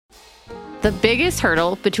The biggest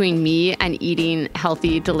hurdle between me and eating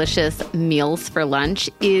healthy, delicious meals for lunch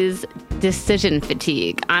is decision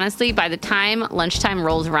fatigue. Honestly, by the time lunchtime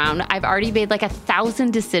rolls around, I've already made like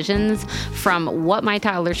 1,000 decisions, from what my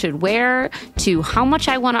toddler should wear to how much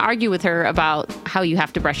I want to argue with her about how you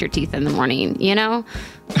have to brush your teeth in the morning, you know?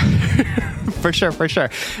 For sure.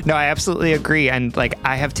 No, I absolutely agree. And like,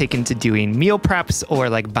 I have taken to doing meal preps or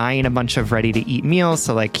like buying a bunch of ready to eat meals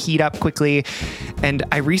to like heat up quickly. And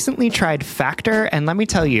I recently tried Factor. And let me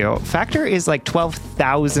tell you, Factor is like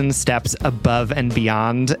 12,000 steps above and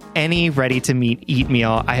beyond any ready to eat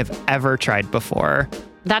meal I have ever tried before.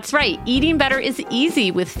 That's right. Eating better is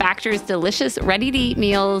easy with Factor's delicious, ready-to-eat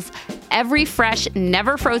meals. Every fresh,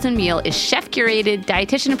 never frozen meal is chef-curated,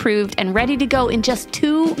 dietitian-approved, and ready to go in just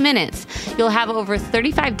 2 minutes. You'll have over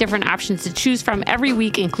 35 different options to choose from every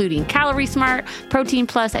week, including Calorie Smart, Protein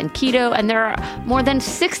Plus, and Keto. And there are more than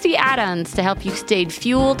 60 add-ons to help you stay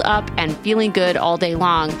fueled up and feeling good all day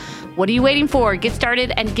long. What are you waiting for? Get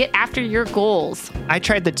started and get after your goals. I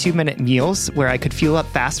tried the 2-minute meals where I could fuel up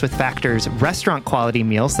fast with Factor's restaurant quality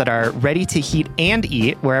meals that are ready to heat and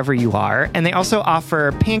eat wherever you are. And they also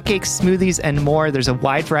offer pancakes, smoothies, and more. There's a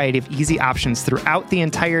wide variety of easy options throughout the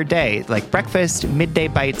entire day, like breakfast, midday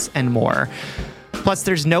bites, and more. Plus,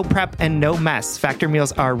 there's no prep and no mess. Factor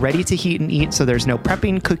meals are ready to heat and eat, so there's no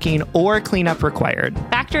prepping, cooking, or cleanup required.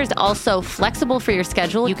 Factor is also flexible for your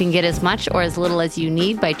schedule. You can get as much or as little as you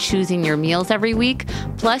need by choosing your meals every week.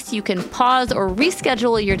 Plus, you can pause or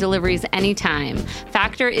reschedule your deliveries anytime.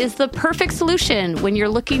 Factor is the perfect solution when you're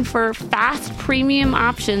looking for fast, premium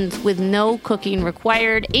options with no cooking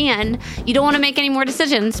required, and you don't want to make any more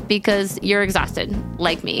decisions because you're exhausted,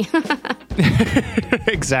 like me.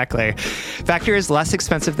 Exactly. Factor is less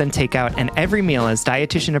expensive than takeout, and every meal is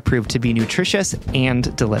dietitian approved to be nutritious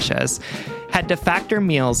and delicious. Head to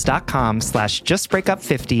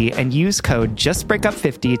factormeals.com/justbreakup50 and use code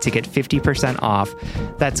justbreakup50 to get 50% off.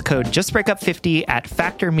 That's code justbreakup50 at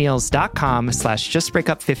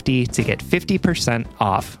factormeals.com/justbreakup50 to get 50%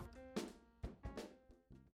 off.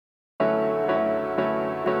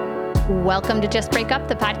 Welcome to Just Break Up,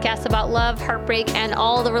 the podcast about love, heartbreak, and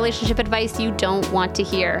all the relationship advice you don't want to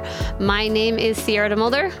hear. My name is Sierra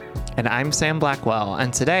DeMulder. And I'm Sam Blackwell.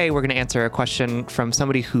 And today we're going to answer a question from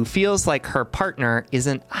somebody who feels like her partner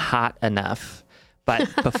isn't hot enough. But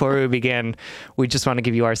before we begin, we just want to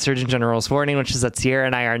give you our Surgeon General's warning, which is that Sierra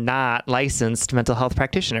and I are not licensed mental health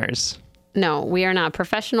practitioners. No, we are not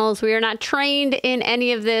professionals. We are not trained in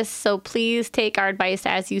any of this. So please take our advice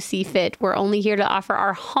as you see fit. We're only here to offer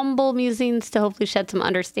our humble musings to hopefully shed some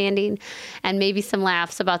understanding and maybe some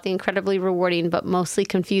laughs about the incredibly rewarding but mostly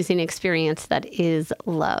confusing experience that is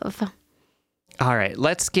love. All right,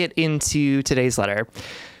 let's get into today's letter.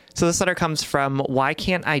 So this letter comes from Why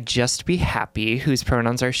Can't I Just Be Happy, whose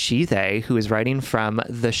pronouns are she, they, who is writing from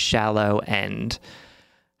the shallow end.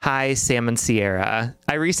 Hi, Sam and Sierra.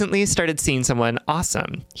 I recently started seeing someone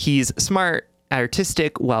awesome. He's smart,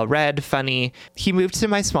 artistic, well-read, funny. He moved to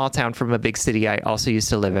my small town from a big city I also used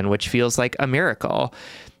to live in, which feels like a miracle.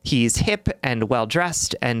 He's hip and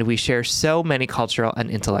well-dressed, and we share so many cultural and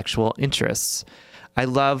intellectual interests. I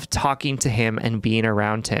love talking to him and being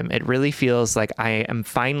around him. It really feels like I am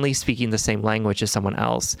finally speaking the same language as someone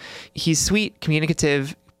else. He's sweet,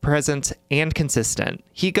 communicative, present, and consistent.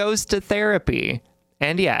 He goes to therapy.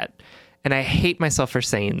 And yet, and I hate myself for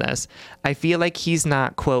saying this, I feel like he's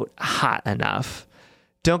not, quote, hot enough.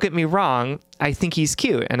 Don't get me wrong, I think he's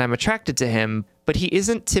cute and I'm attracted to him, but he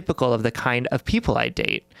isn't typical of the kind of people I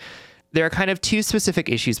date. There are kind of two specific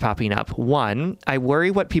issues popping up. One, I worry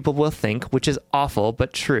what people will think, which is awful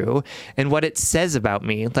but true, and what it says about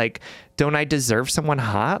me. Like, don't I deserve someone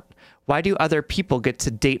hot? Why do other people get to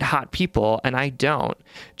date hot people and I don't?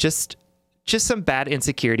 Just some bad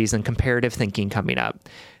insecurities and comparative thinking coming up.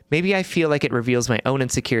 Maybe I feel like it reveals my own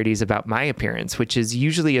insecurities about my appearance, which is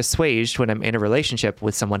usually assuaged when I'm in a relationship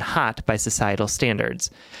with someone hot by societal standards.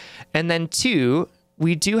 And then two,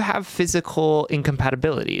 we do have physical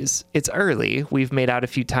incompatibilities. It's early. We've made out a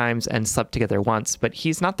few times and slept together once, but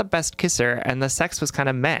he's not the best kisser and the sex was kind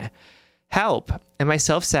of meh. Help. Am I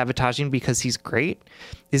self-sabotaging because he's great?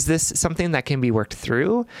 Is this something that can be worked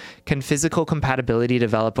through? Can physical compatibility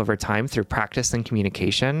develop over time through practice and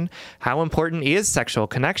communication? How important is sexual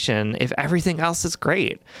connection if everything else is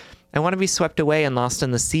great? I want to be swept away and lost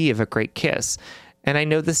in the sea of a great kiss. And I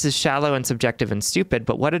know this is shallow and subjective and stupid,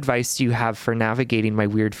 but what advice do you have for navigating my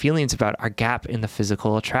weird feelings about our gap in the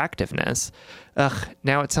physical attractiveness? Ugh,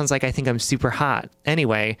 now it sounds like I think I'm super hot.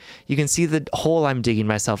 Anyway, you can see the hole I'm digging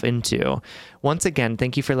myself into. Once again,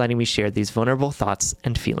 thank you for letting me share these vulnerable thoughts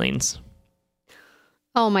and feelings.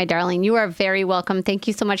 Oh, my darling, you are very welcome. Thank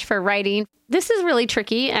you so much for writing. This is really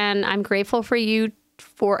tricky, and I'm grateful for you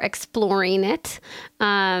for exploring it.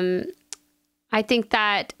 I think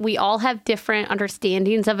that we all have different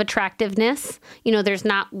understandings of attractiveness. You know, there's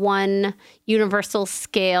not one universal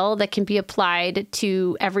scale that can be applied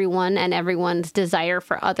to everyone and everyone's desire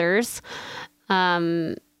for others.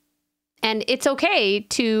 And it's okay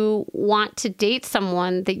to want to date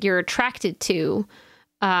someone that you're attracted to.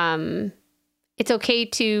 It's okay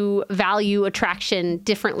to value attraction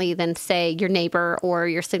differently than, say, your neighbor or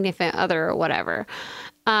your significant other or whatever.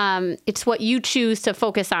 It's what you choose to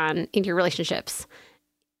focus on in your relationships.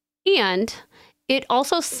 And it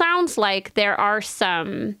also sounds like there are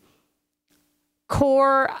some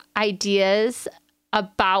core ideas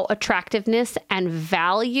about attractiveness and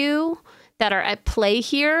value that are at play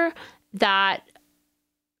here that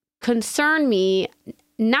concern me,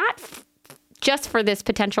 not just for this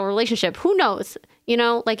potential relationship. Who knows? You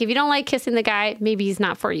know, like if you don't like kissing the guy, maybe he's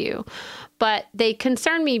not for you. But they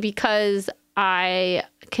concern me because I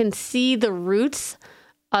can see the roots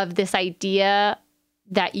of this idea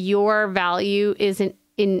that your value is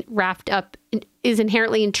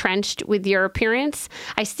inherently entrenched with your appearance.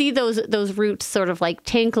 I see those roots sort of like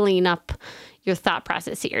tangling up your thought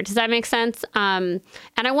process here. Does that make sense? And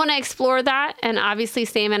I want to explore that. And obviously,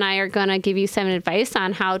 Sam and I are going to give you some advice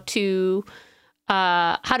on how to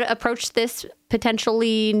approach this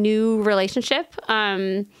potentially new relationship.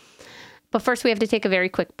 But first, we have to take a very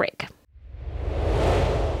quick break.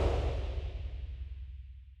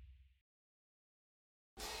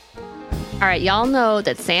 All right, y'all know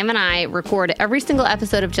that Sam and I record every single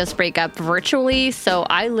episode of Just Break Up virtually, so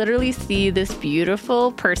I literally see this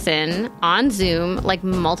beautiful person on Zoom like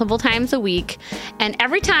multiple times a week, and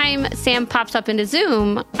every time Sam pops up into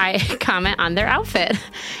Zoom, I comment on their outfit.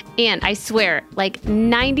 And I swear, like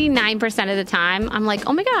 99% of the time, I'm like,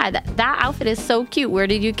 oh my God, that outfit is so cute. Where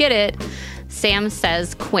did you get it? Sam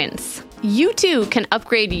says Quince. You too can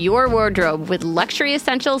upgrade your wardrobe with luxury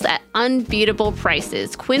essentials at unbeatable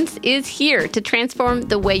prices. Quince is here to transform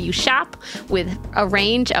the way you shop with a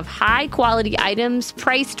range of high-quality items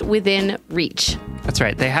priced within reach. That's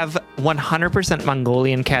right. They have 100%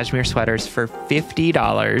 Mongolian cashmere sweaters for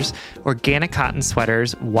 $50, organic cotton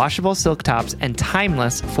sweaters, washable silk tops, and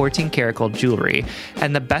timeless 14-karat gold jewelry.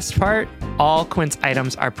 And the best part, all Quince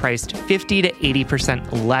items are priced 50 to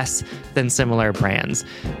 80% less than similar brands.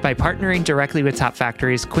 By partnering directly with top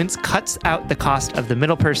factories, Quince cuts out the cost of the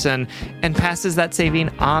middle person and passes that saving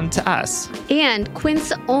on to us. And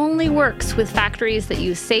Quince only works with factories that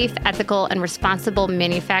use safe, ethical, and responsible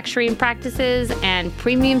manufacturing practices and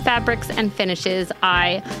premium fabrics and finishes.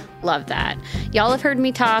 I love that. Y'all have heard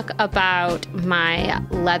me talk about my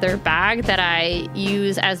leather bag that I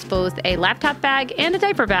use as both a laptop bag and a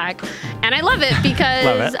diaper bag. And I love it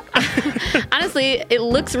because honestly, it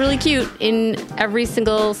looks really cute in every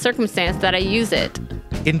single circumstance that I use it.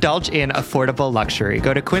 Indulge in affordable luxury.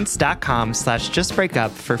 Go to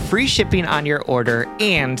quince.com/justbreakup for free shipping on your order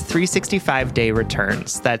and 365-day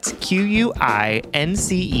returns. That's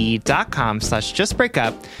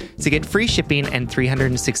QUINCE.com/justbreakup to get free shipping and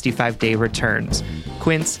 365-day returns.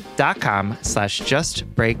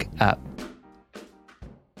 Quince.com/justbreakup.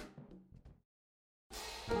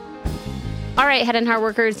 All right, Head and Heart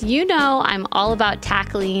workers, you know I'm all about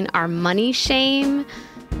tackling our money shame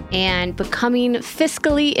and becoming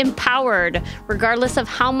fiscally empowered, regardless of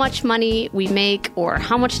how much money we make or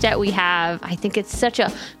how much debt we have. I think it's such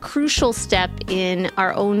a crucial step in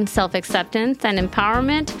our own self-acceptance and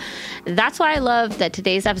empowerment. That's why I love that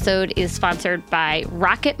today's episode is sponsored by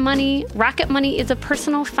Rocket Money. Rocket Money is a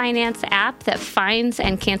personal finance app that finds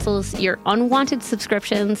and cancels your unwanted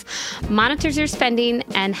subscriptions, monitors your spending,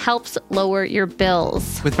 and helps lower your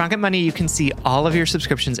bills. With Rocket Money, you can see all of your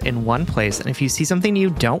subscriptions in one place, and if you see something you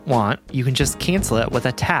don't want, you can just cancel it with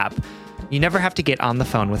a tap. You never have to get on the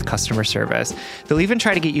phone with customer service. They'll even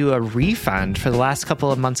try to get you a refund for the last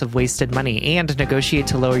couple of months of wasted money and negotiate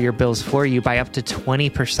to lower your bills for you by up to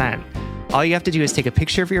 20%. All you have to do is take a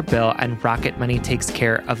picture of your bill, and Rocket Money takes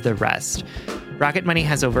care of the rest. Rocket Money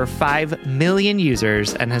has over 5 million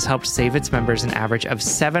users and has helped save its members an average of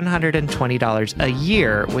 $720 a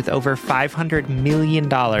year with over $500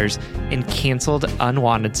 million in canceled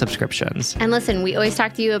unwanted subscriptions. And listen, we always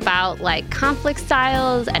talk to you about like conflict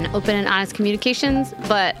styles and open and honest communications,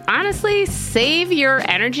 but honestly, save your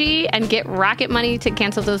energy and get Rocket Money to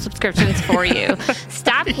cancel those subscriptions for you.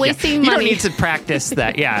 Stop wasting money. You don't need to practice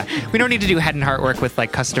that. Yeah. We don't need to do Head and Heart work with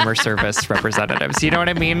like customer service representatives. You know what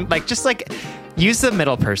I mean? Like, just like Use the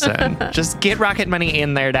middle person. Just get Rocket Money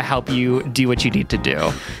in there to help you do what you need to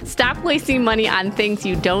do. Stop wasting money on things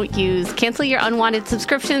you don't use. Cancel your unwanted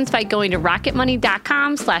subscriptions by going to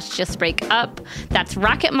rocketmoney.com/justbreakup. That's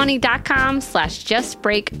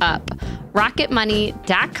rocketmoney.com/justbreakup.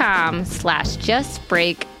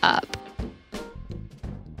 rocketmoney.com/justbreakup.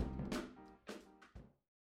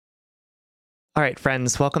 All right,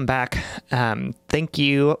 friends, welcome back. Thank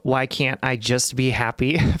you. Why can't I just be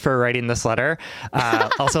happy for writing this letter?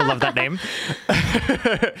 Also love that name.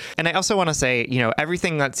 And I also want to say,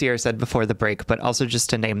 everything that Sierra said before the break, but also just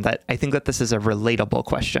to name that I think that this is a relatable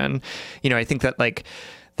question. I think that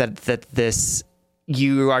that this,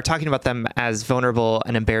 you are talking about them as vulnerable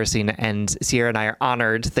and embarrassing, and Sierra and I are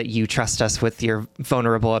honored that you trust us with your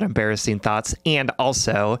vulnerable and embarrassing thoughts. And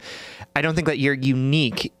also, I don't think that you're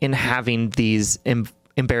unique in having these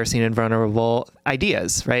embarrassing and vulnerable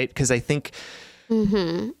ideas, right? Because I think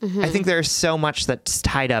I think there's so much that's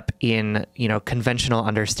tied up in, conventional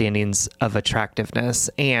understandings of attractiveness.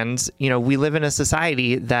 And, we live in a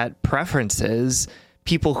society that preferences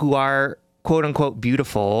people who are quote unquote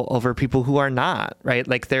beautiful over people who are not, right?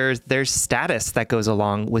 Like there's status that goes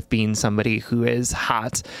along with being somebody who is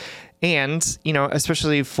hot. And,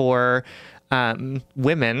 especially for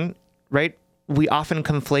women, right? We often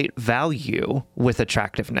conflate value with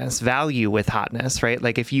attractiveness, value with hotness, right?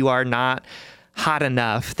 Like if you are not hot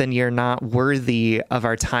enough, then you're not worthy of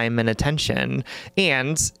our time and attention.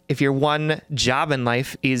 And if your one job in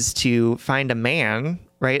life is to find a man,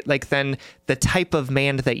 right? Like then the type of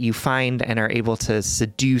man that you find and are able to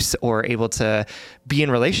seduce or able to be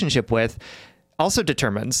in relationship with also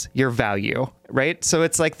determines your value, right? So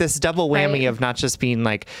it's like this double whammy of not just being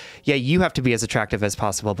like, yeah, you have to be as attractive as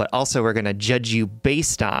possible, but also we're going to judge you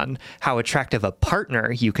based on how attractive a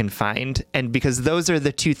partner you can find. And because those are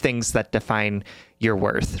the two things that define your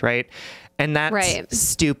worth, right? And that's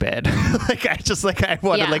stupid. I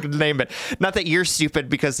want to name it. Not that you're stupid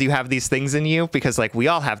because you have these things in you, because we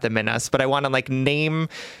all have them in us, but I want to name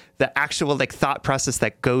the actual thought process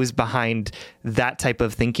that goes behind that type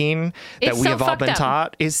of thinking that we have all been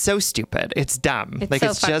taught is so stupid. It's dumb.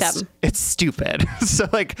 It's stupid. So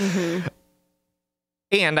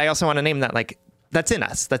and I also want to name that that's in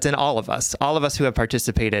us. That's in all of us who have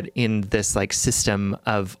participated in this system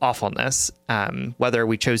of awfulness, whether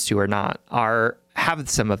we chose to or not, have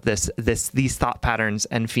some of these thought patterns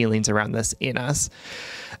and feelings around this in us.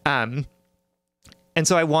 And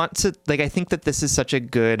so I want to I think that this is such a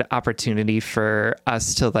good opportunity for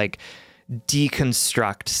us to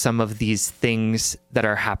deconstruct some of these things that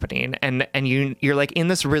are happening. And you're in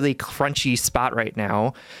this really crunchy spot right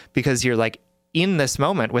now because you're in this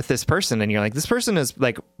moment with this person and you're this person is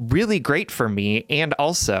really great for me. And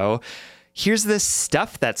also here's this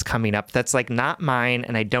stuff that's coming up that's not mine,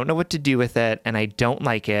 and I don't know what to do with it, and I don't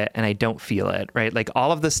like it, and I don't feel it, right?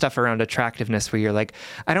 All of the stuff around attractiveness where you're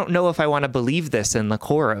I don't know if I want to believe this in the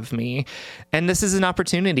core of me. And this is an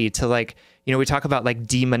opportunity to we talk about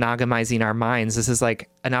demonogamizing our minds. This is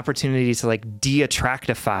an opportunity to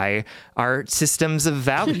de-attractify our systems of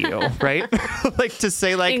value, right? To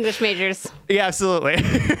say English majors. Yeah, absolutely.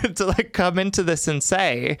 To come into this and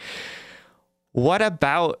say, what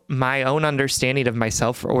about my own understanding of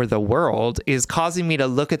myself or the world is causing me to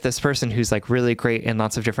look at this person who's really great in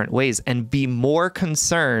lots of different ways and be more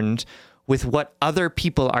concerned with what other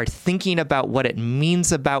people are thinking about what it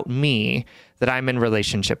means about me that I'm in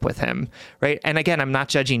relationship with him, right? And again, I'm not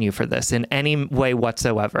judging you for this in any way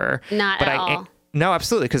whatsoever. Not at all. No,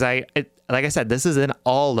 absolutely. Because like I said, this is in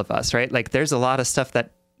all of us, right? There's a lot of stuff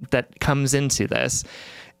that comes into this.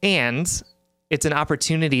 And it's an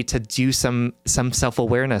opportunity to do some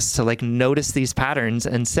self-awareness, to notice these patterns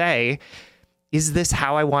and say, is this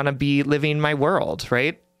how I want to be living my world,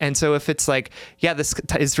 right? And so if it's this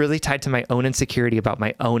is really tied to my own insecurity about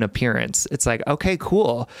my own appearance, it's okay,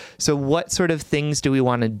 cool. So what sort of things do we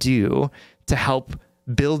want to do to help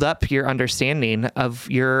build up your understanding of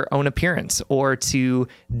your own appearance, or to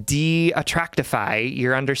de-attractify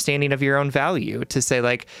your understanding of your own value, to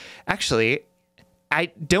say actually, I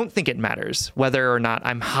don't think it matters whether or not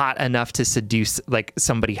I'm hot enough to seduce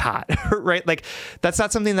somebody hot, right? That's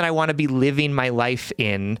not something that I want to be living my life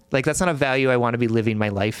in. That's not a value I want to be living my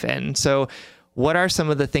life in. So what are some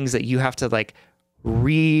of the things that you have to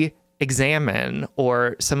re-examine,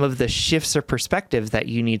 or some of the shifts or perspective that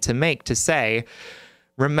you need to make to say,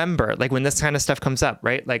 remember, when this kind of stuff comes up,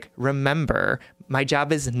 right? Remember, my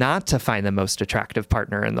job is not to find the most attractive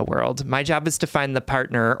partner in the world. My job is to find the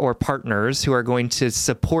partner or partners who are going to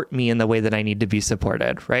support me in the way that I need to be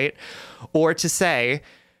supported, right? Or to say,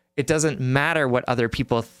 it doesn't matter what other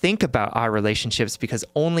people think about our relationships because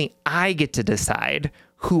only I get to decide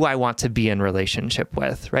who I want to be in relationship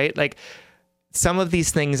with, right? Like, some of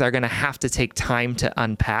these things are going to have to take time to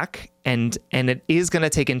unpack, and it is going to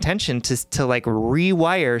take intention to like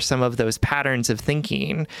rewire some of those patterns of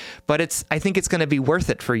thinking. But I think it's going to be worth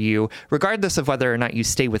it for you, regardless of whether or not you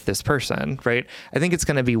stay with this person, right? I think it's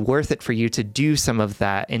going to be worth it for you to do some of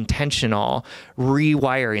that intentional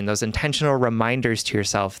rewiring, those intentional reminders to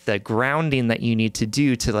yourself, the grounding that you need to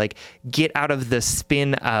do to like get out of the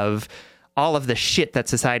spin of all of the shit that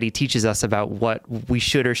society teaches us about what we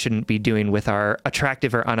should or shouldn't be doing with our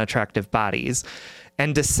attractive or unattractive bodies,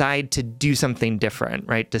 and decide to do something different,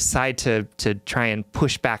 right? Decide to try and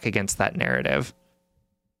push back against that narrative.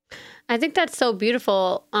 I think that's so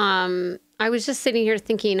beautiful. I was just sitting here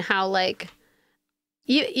thinking how like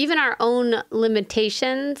even our own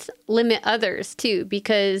limitations limit others too,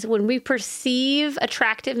 because when we perceive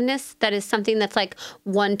attractiveness, that is something that's like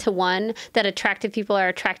 1-to-1, that attractive people are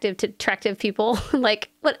attractive to attractive people. Like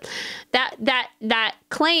what that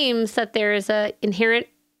claims that there is a inherent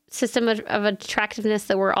system of attractiveness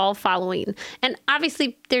that we're all following. And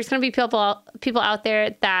obviously there's going to be people out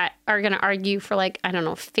there that are going to argue for like, I don't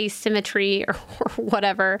know, face symmetry or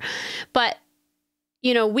whatever. But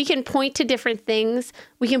you know, we can point to different things.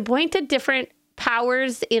 We can point to different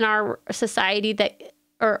powers in our society that,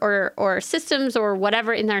 or systems or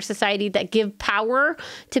whatever in our society that give power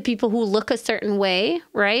to people who look a certain way,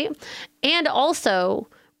 right? And also,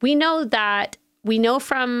 we know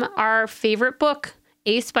from our favorite book,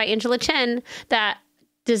 Ace by Angela Chen, that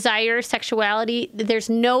desire, sexuality, there's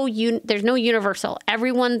no universal.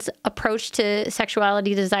 Everyone's approach to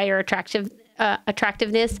sexuality, desire,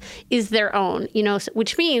 attractiveness is their own, you know,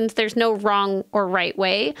 which means there's no wrong or right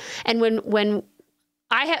way. And when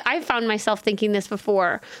I found myself thinking this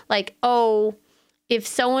before, like, oh, if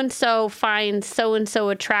so-and-so finds so-and-so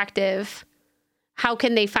attractive, how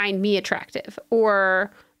can they find me attractive?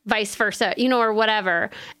 Or vice versa, you know, or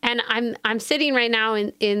whatever. And I'm sitting right now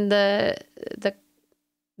in the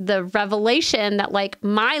revelation that like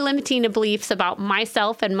my limiting beliefs about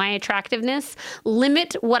myself and my attractiveness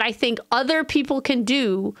limit what I think other people can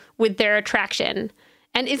do with their attraction.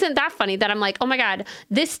 And isn't that funny that I'm like, oh my God,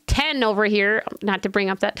 this 10 over here, not to bring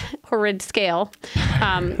up that horrid scale,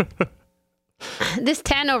 this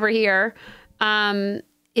 10 over here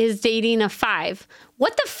is dating a 5.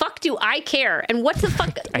 What the fuck do I care? And what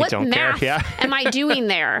math am I doing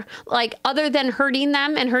there? Like, other than hurting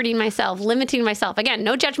them and hurting myself, limiting myself. Again,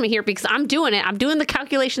 no judgment here because I'm doing it. I'm doing the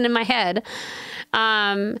calculation in my head.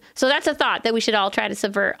 So that's a thought that we should all try to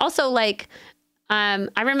subvert. Also, like, I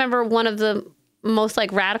remember one of the most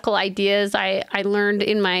like radical ideas I learned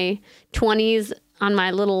in my 20s on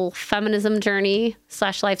my little feminism journey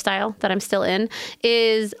 / lifestyle that I'm still in,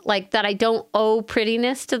 is like that I don't owe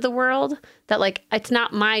prettiness to the world, that like it's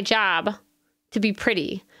not my job to be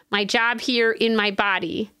pretty. My job here in my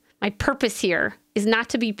body, my purpose here is not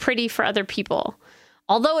to be pretty for other people.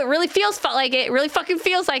 Although it really really fucking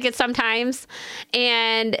feels like it sometimes.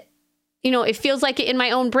 And you know, it feels like it in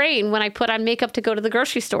my own brain when I put on makeup to go to the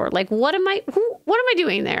grocery store. Like, what am I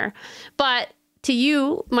doing there? But to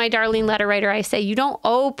you, my darling letter writer, I say, you don't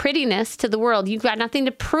owe prettiness to the world. You've got nothing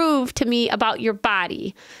to prove to me about your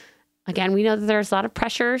body. Again, we know that there's a lot of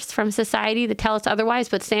pressures from society that tell us otherwise,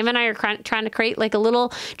 but Sam and I are trying to create like a little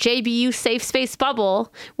JBU safe space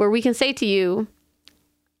bubble where we can say to you,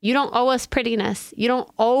 you don't owe us prettiness. You don't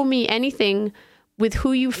owe me anything with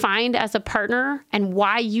who you find as a partner and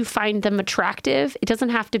why you find them attractive. It doesn't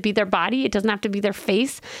have to be their body. It doesn't have to be their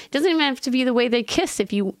face. It doesn't even have to be the way they kiss.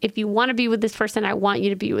 If you want to be with this person, I want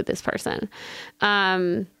you to be with this person.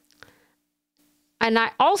 And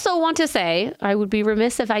I also want to say, I would be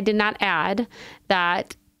remiss if I did not add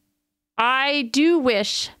that I do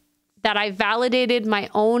wish that I validated my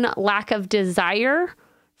own lack of desire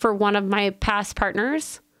for one of my past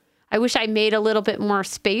partners. I wish I made a little bit more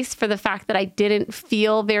space for the fact that I didn't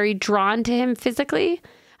feel very drawn to him physically.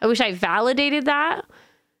 I wish I validated that.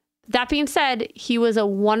 That being said, he was a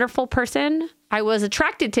wonderful person. I was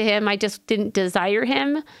attracted to him. I just didn't desire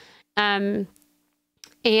him. And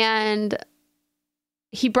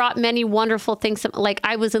he brought many wonderful things. Like,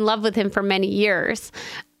 I was in love with him for many years.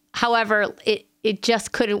 However, it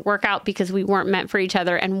just couldn't work out because we weren't meant for each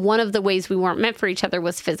other. And one of the ways we weren't meant for each other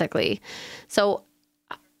was physically. So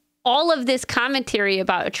all of this commentary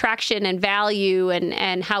about attraction and value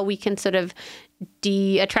and how we can sort of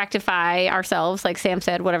de-attractify ourselves, like Sam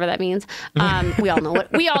said, whatever that means. We all know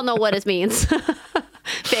what it means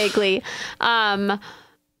vaguely.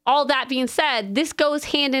 All that being said, this goes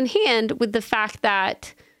hand in hand with the fact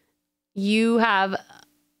that you have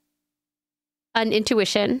an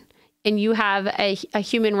intuition and you have a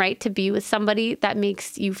human right to be with somebody that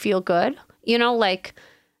makes you feel good, you know, like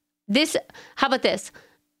this, how about this?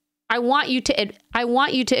 I want you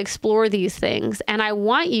to explore these things, and I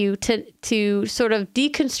want you to sort of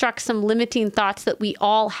deconstruct some limiting thoughts that we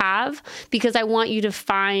all have, because I want you to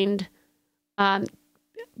find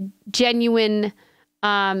genuine,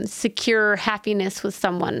 secure happiness with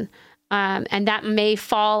someone. And that may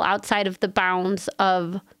fall outside of the bounds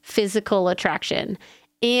of physical attraction.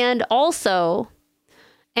 And also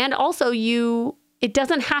it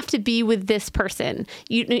doesn't have to be with this person.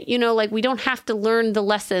 You know, like, we don't have to learn the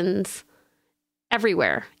lessons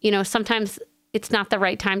everywhere. You know, sometimes it's not the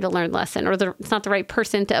right time to learn the lesson, or it's not the right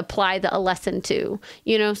person to apply a lesson to,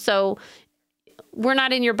 you know? So we're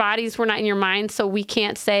not in your bodies, we're not in your minds. So we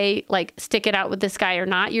can't say, like, stick it out with this guy or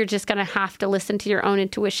not. You're just going to have to listen to your own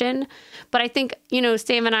intuition. But I think, you know,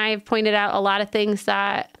 Sam and I have pointed out a lot of things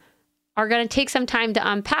that are going to take some time to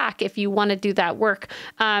unpack if you want to do that work.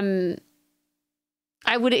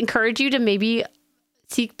 I would encourage you to maybe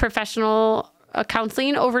seek professional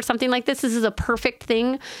counseling over something like this. This is a perfect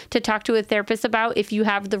thing to talk to a therapist about if you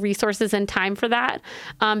have the resources and time for that,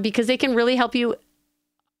 because they can really help you.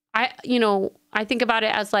 I think about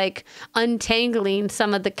it as like untangling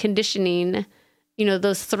some of the conditioning, you know,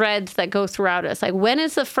 those threads that go throughout us. Like, when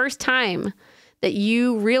is the first time that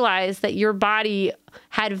you realize that your body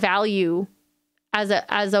had value as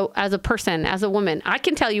a person, as a woman? I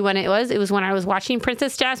can tell you when it was. It was when I was watching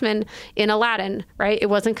Princess Jasmine in Aladdin, right? It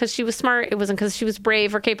wasn't because she was smart. It wasn't because she was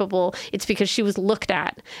brave or capable. It's because she was looked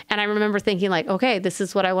at. And I remember thinking, like, okay, this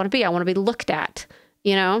is what I want to be. I want to be looked at,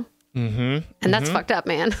 you know? Mm-hmm. And that's fucked up,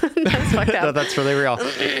 man. That's fucked up. No, that's really real.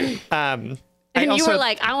 And you were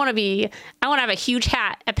like, I want to have a huge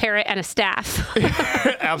hat, a parrot, and a staff.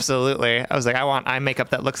 Absolutely. I was like, I want eye makeup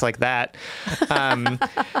that looks like that.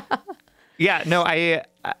 Yeah, no, I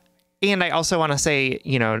also want to say,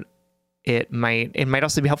 you know, it might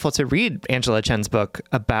also be helpful to read Angela Chen's book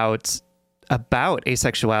about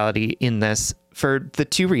asexuality in this, for the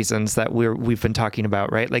two reasons that we've been talking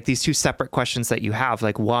about, right? Like, these two separate questions that you have,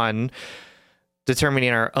 like, one,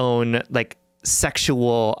 determining our own, like,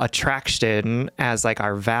 sexual attraction as, like,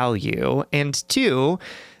 our value, and two,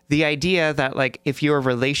 the idea that, like, if your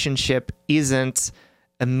relationship isn't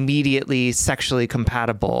immediately sexually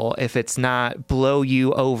compatible, if it's not blow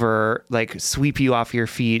you over, like, sweep you off your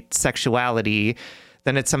feet sexuality,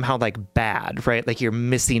 then it's somehow, like, bad, right? Like, you're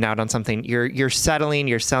missing out on something. You're settling,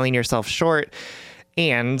 you're selling yourself short.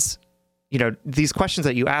 And, you know, these questions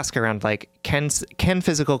that you ask around, like, can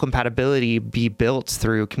physical compatibility be built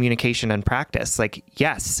through communication and practice? Like,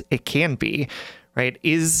 yes, it can be, right?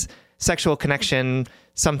 Is sexual connection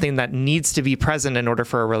something that needs to be present in order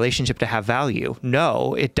for a relationship to have value?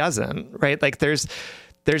 No, it doesn't, right? Like, there's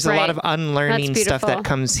a lot of unlearning stuff that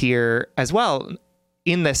comes here as well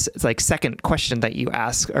in this, like, second question that you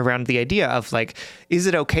ask around the idea of, like, is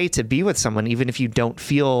it okay to be with someone even if you don't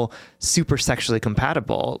feel super sexually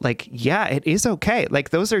compatible? Like, yeah, it is okay. Like,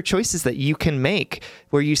 those are choices that you can make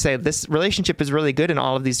where you say, this relationship is really good in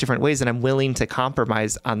all of these different ways, and I'm willing to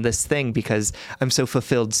compromise on this thing because I'm so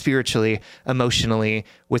fulfilled spiritually, emotionally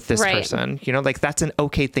with this person. You know, like, that's an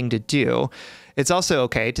okay thing to do. It's also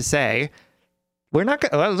okay to say, we're not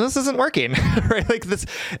good. Well, this isn't working, right? Like,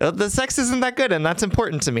 the sex isn't that good, and that's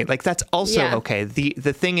important to me. Like, that's also okay.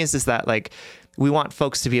 The thing is that, like, we want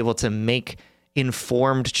folks to be able to make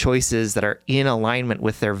informed choices that are in alignment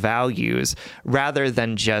with their values, rather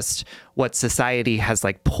than just what society has,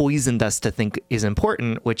 like, poisoned us to think is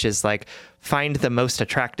important, which is, like, find the most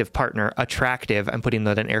attractive partner, attractive, I'm putting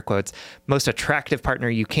that in air quotes, most attractive partner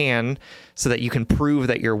you can, so that you can prove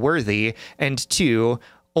that you're worthy, and two,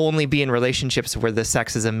 only be in relationships where the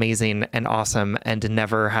sex is amazing and awesome and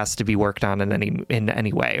never has to be worked on in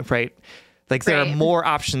any way, right? Like, there are more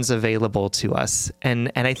options available to us, and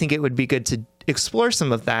I think it would be good to explore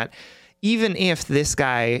some of that, even if this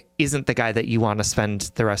guy isn't the guy that you want to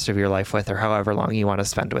spend the rest of your life with, or however long you want to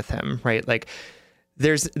spend with him, right? Like,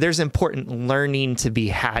 there's important learning to be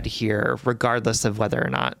had here, regardless of whether or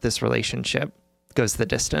not this relationship goes the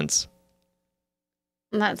distance.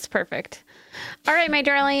 That's perfect. All right, my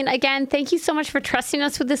darling. Again, thank you so much for trusting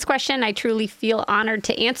us with this question. I truly feel honored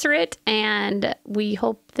to answer it, and we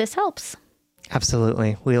hope this helps.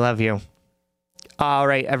 Absolutely. We love you. All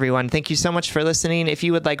right, everyone. Thank you so much for listening. If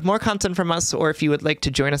you would like more content from us, or if you would like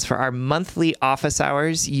to join us for our monthly office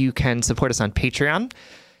hours, you can support us on Patreon.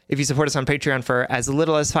 If you support us on Patreon for as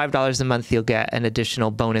little as $5 a month, you'll get an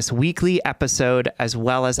additional bonus weekly episode, as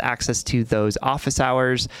well as access to those office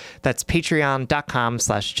hours. That's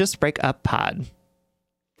patreon.com/justbreakuppod.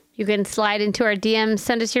 You can slide into our DMs,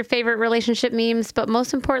 send us your favorite relationship memes, but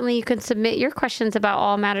most importantly, you can submit your questions about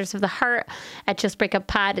all matters of the heart at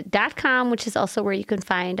justbreakuppod.com, which is also where you can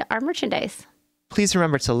find our merchandise. Please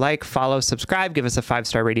remember to like, follow, subscribe, give us a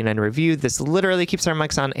 5-star rating and review. This literally keeps our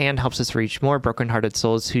mics on and helps us reach more brokenhearted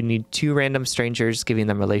souls who need 2 random strangers giving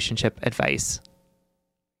them relationship advice.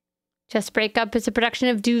 Just Break Up is a production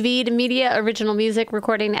of Duvid Media, original music,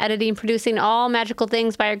 recording, editing, producing, all magical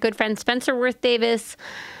things by our good friend Spencer Worth Davis.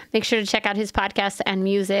 Make sure to check out his podcast and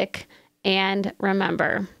music. And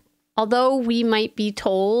remember, although we might be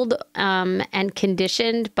told and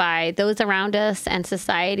conditioned by those around us and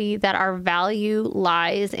society that our value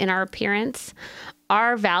lies in our appearance,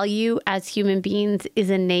 our value as human beings is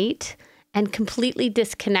innate and completely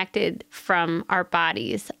disconnected from our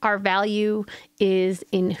bodies. Our value is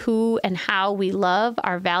in who and how we love.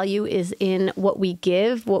 Our value is in what we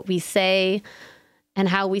give, what we say, and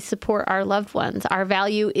how we support our loved ones. Our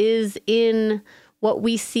value is in what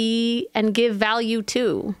we see and give value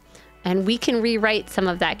to. And we can rewrite some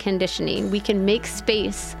of that conditioning. We can make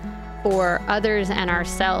space for others and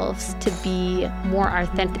ourselves to be more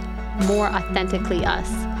authentically us.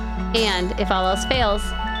 And if all else fails,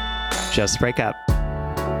 just break up.